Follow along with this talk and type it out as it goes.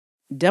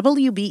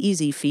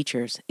WBEZ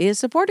Features is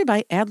supported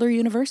by Adler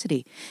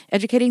University,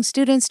 educating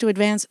students to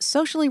advance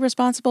socially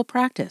responsible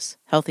practice,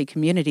 healthy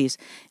communities,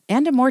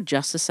 and a more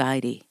just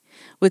society.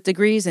 With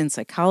degrees in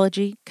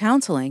psychology,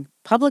 counseling,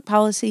 public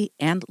policy,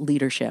 and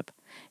leadership.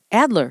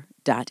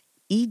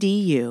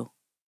 Adler.edu.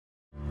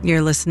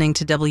 You're listening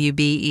to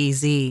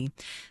WBEZ.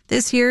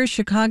 This year,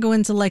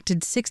 Chicagoans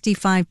elected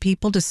 65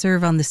 people to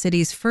serve on the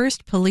city's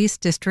first police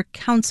district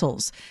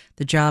councils.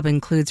 The job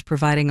includes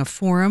providing a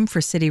forum for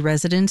city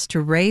residents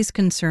to raise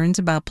concerns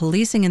about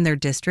policing in their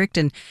district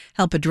and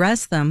help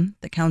address them.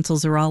 The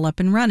councils are all up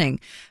and running,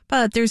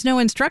 but there's no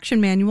instruction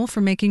manual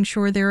for making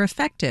sure they're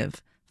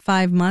effective.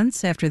 5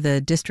 months after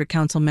the district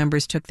council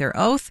members took their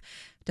oath,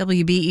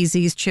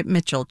 WBEZ's Chip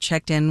Mitchell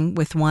checked in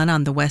with one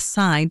on the west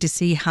side to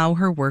see how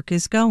her work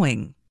is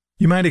going.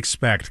 You might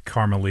expect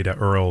Carmelita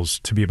Earls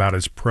to be about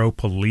as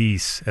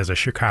pro-police as a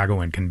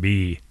Chicagoan can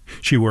be.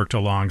 She worked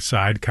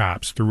alongside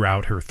cops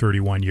throughout her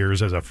 31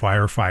 years as a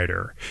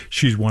firefighter.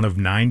 She's one of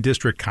 9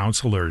 district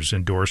councilors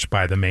endorsed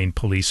by the Maine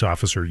Police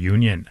Officer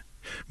Union.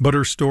 But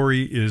her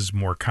story is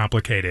more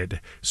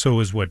complicated. So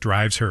is what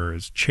drives her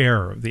as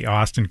chair of the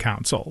Austin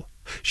Council.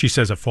 She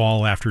says a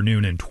fall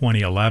afternoon in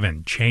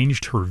 2011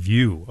 changed her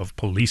view of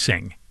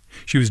policing.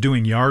 She was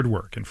doing yard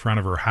work in front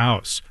of her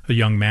house. A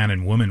young man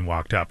and woman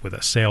walked up with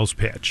a sales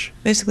pitch.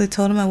 Basically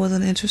told him I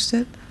wasn't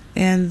interested.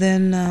 And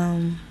then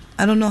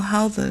I don't know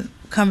how the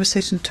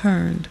conversation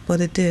turned,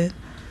 but it did.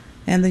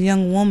 And the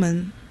young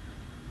woman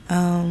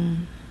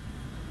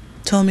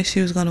told me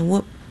she was going to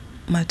whoop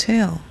my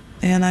tail.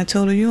 And I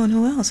told her, you and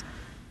who else?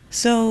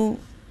 So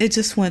it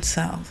just went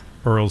south.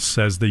 Earls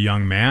says the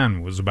young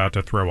man was about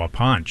to throw a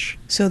punch.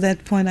 So at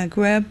that point, I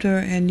grabbed her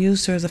and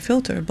used her as a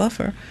filter, a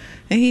buffer,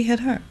 and he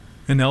hit her.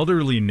 An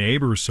elderly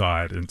neighbor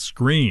saw it and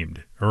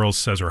screamed. Earls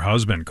says her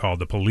husband called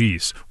the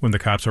police. When the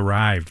cops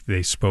arrived,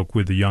 they spoke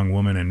with the young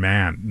woman and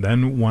man.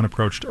 Then one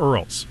approached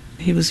Earls.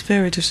 He was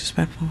very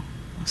disrespectful.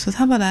 I said,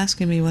 how about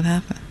asking me what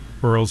happened?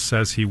 Earls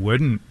says he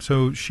wouldn't,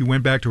 so she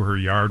went back to her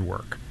yard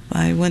work.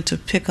 I went to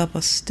pick up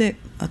a stick,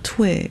 a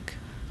twig.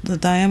 The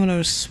diameter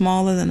is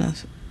smaller than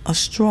a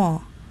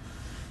straw.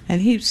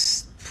 And he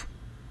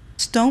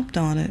stomped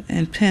on it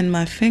and pinned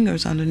my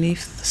fingers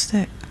underneath the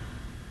stick.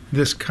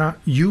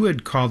 You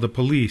had called the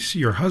police,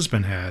 your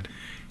husband had,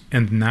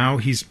 and now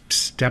he's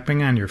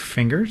stepping on your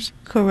fingers?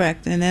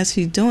 Correct. And as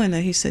he's doing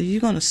that, he said, you're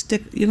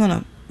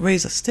gonna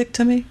raise a stick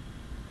to me?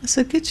 I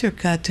said, get your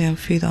goddamn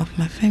feet off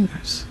my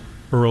fingers.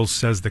 Earls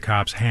says the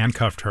cops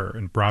handcuffed her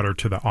and brought her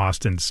to the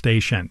Austin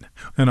station.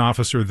 An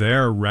officer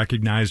there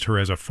recognized her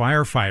as a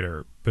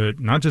firefighter, but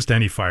not just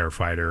any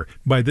firefighter.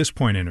 By this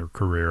point in her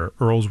career,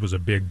 Earls was a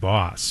big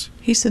boss.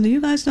 He said, do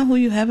you guys know who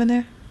you have in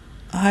there?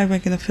 A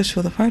high-ranking official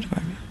of the fire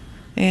department.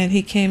 And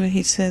he came and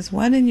he says,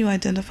 why didn't you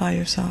identify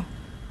yourself?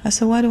 I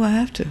said, why do I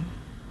have to?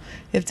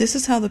 If this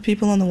is how the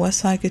people on the west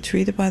side get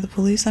treated by the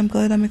police, I'm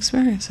glad I'm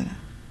experiencing it.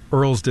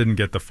 Earls didn't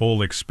get the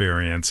full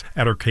experience.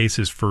 At her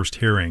case's first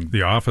hearing,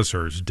 the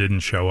officers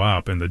didn't show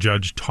up, and the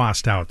judge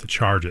tossed out the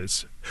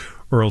charges.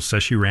 Earls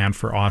says she ran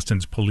for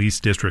Austin's Police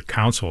District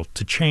Council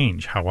to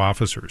change how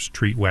officers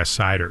treat West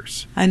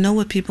Siders. I know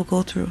what people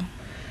go through.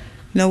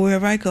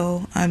 Wherever I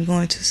go, I'm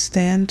going to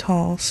stand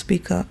tall,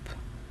 speak up,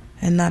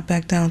 and not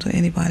back down to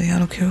anybody. I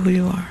don't care who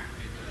you are.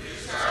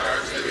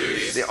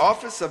 The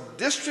office of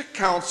District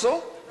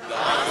Council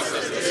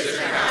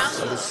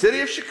of the City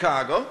of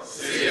Chicago,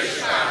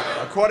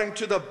 according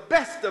to the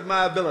best of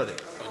my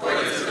ability.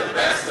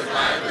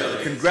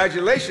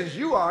 Congratulations,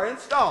 you are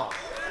installed.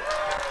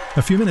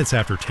 A few minutes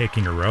after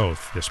taking her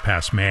oath this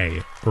past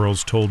May,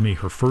 Earls told me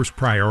her first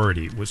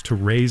priority was to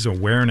raise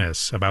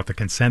awareness about the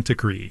consent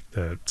decree,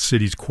 the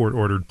city's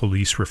court-ordered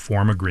police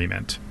reform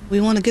agreement.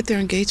 We want to get their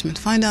engagement,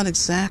 find out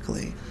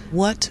exactly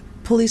what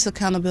police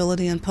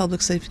accountability and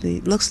public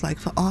safety looks like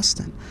for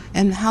Austin,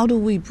 and how do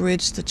we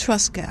bridge the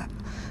trust gap,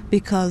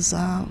 because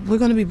we're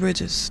going to be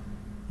bridges.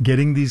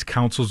 Getting these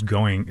councils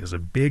going is a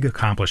big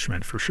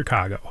accomplishment for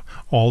Chicago.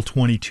 All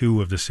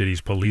 22 of the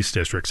city's police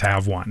districts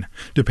have one.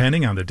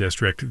 Depending on the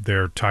district,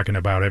 they're talking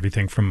about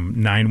everything from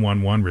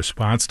 911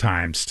 response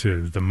times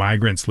to the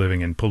migrants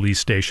living in police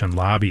station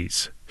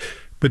lobbies.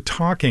 But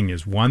talking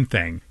is one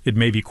thing. It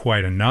may be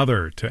quite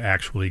another to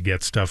actually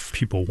get stuff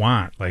people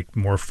want, like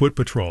more foot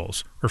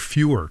patrols or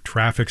fewer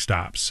traffic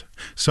stops.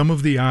 Some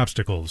of the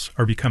obstacles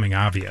are becoming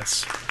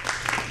obvious.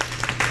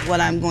 What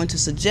I'm going to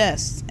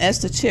suggest,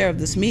 as the chair of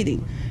this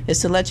meeting, is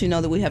to let you know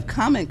that we have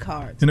comment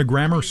cards. In a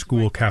grammar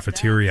school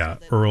cafeteria,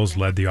 Earls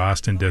led the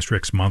Austin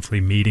District's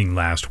monthly meeting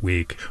last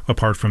week.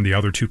 Apart from the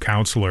other 2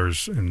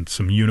 counselors and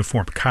some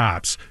uniformed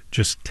cops,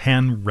 just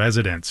 10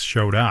 residents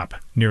showed up,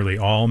 nearly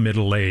all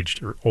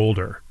middle-aged or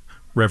older.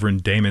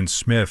 Reverend Damon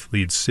Smith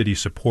leads city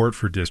support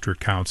for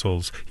district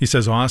councils. He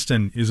says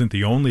Austin isn't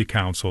the only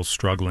council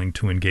struggling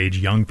to engage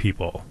young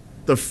people.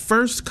 The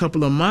first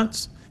couple of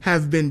months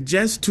have been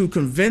just to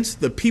convince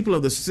the people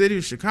of the city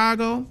of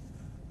Chicago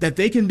that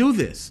they can do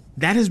this.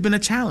 That has been a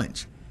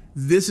challenge.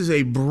 This is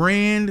a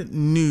brand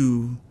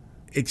new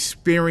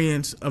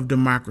experience of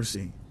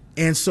democracy.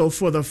 And so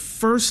for the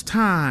first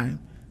time,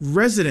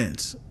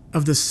 residents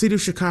of the city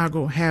of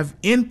Chicago have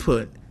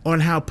input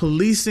on how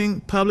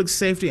policing, public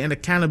safety, and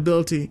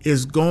accountability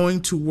is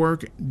going to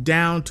work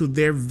down to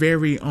their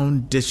very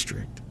own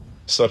district.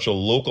 Such a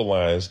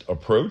localized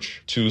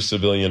approach to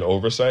civilian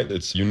oversight,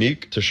 it's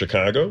unique to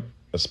Chicago,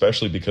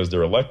 especially because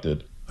they're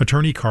elected.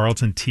 Attorney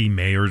Carlton T.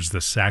 Mayers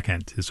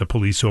II is a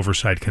police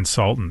oversight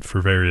consultant for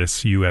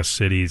various U.S.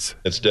 cities.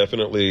 It's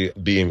definitely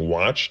being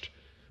watched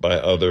by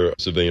other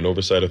civilian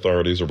oversight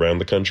authorities around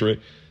the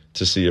country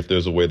to see if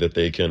there's a way that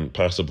they can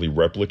possibly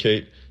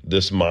replicate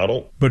this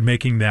model. But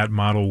making that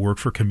model work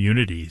for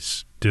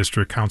communities,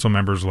 district council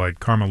members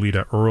like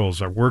Carmelita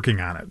Earls are working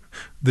on it.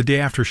 The day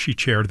after she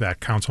chaired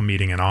that council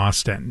meeting in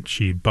Austin,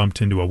 she bumped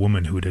into a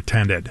woman who'd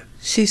attended.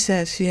 She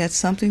said she had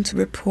something to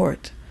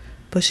report,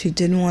 but she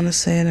didn't want to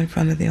say it in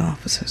front of the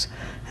officers.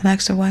 And I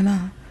asked her, why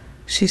not?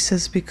 She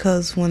says,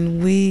 because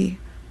when we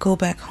go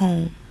back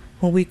home,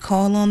 when we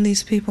call on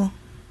these people,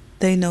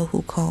 they know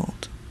who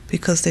called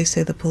because they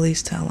say the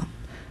police tell them.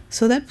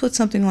 So that put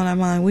something on our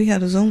mind. We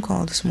had a Zoom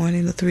call this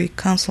morning, the 3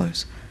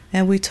 counselors,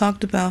 and we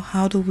talked about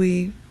how do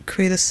we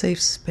create a safe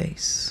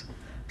space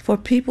for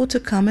people to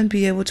come and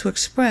be able to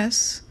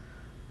express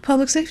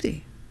public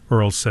safety.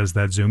 Earls says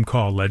that Zoom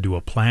call led to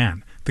a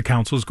plan. The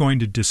council is going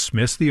to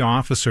dismiss the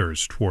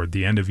officers toward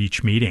the end of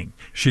each meeting.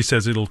 She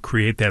says it'll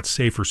create that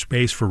safer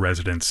space for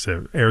residents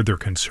to air their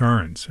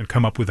concerns and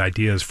come up with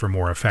ideas for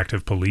more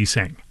effective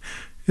policing.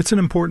 It's an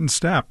important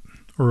step.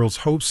 Earls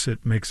hopes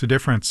it makes a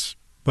difference,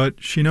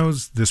 but she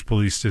knows this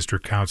police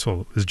district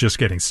council is just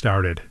getting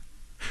started.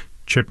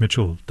 Chip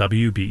Mitchell,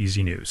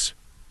 WBEZ News.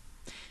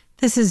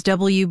 This is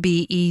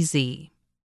WBEZ.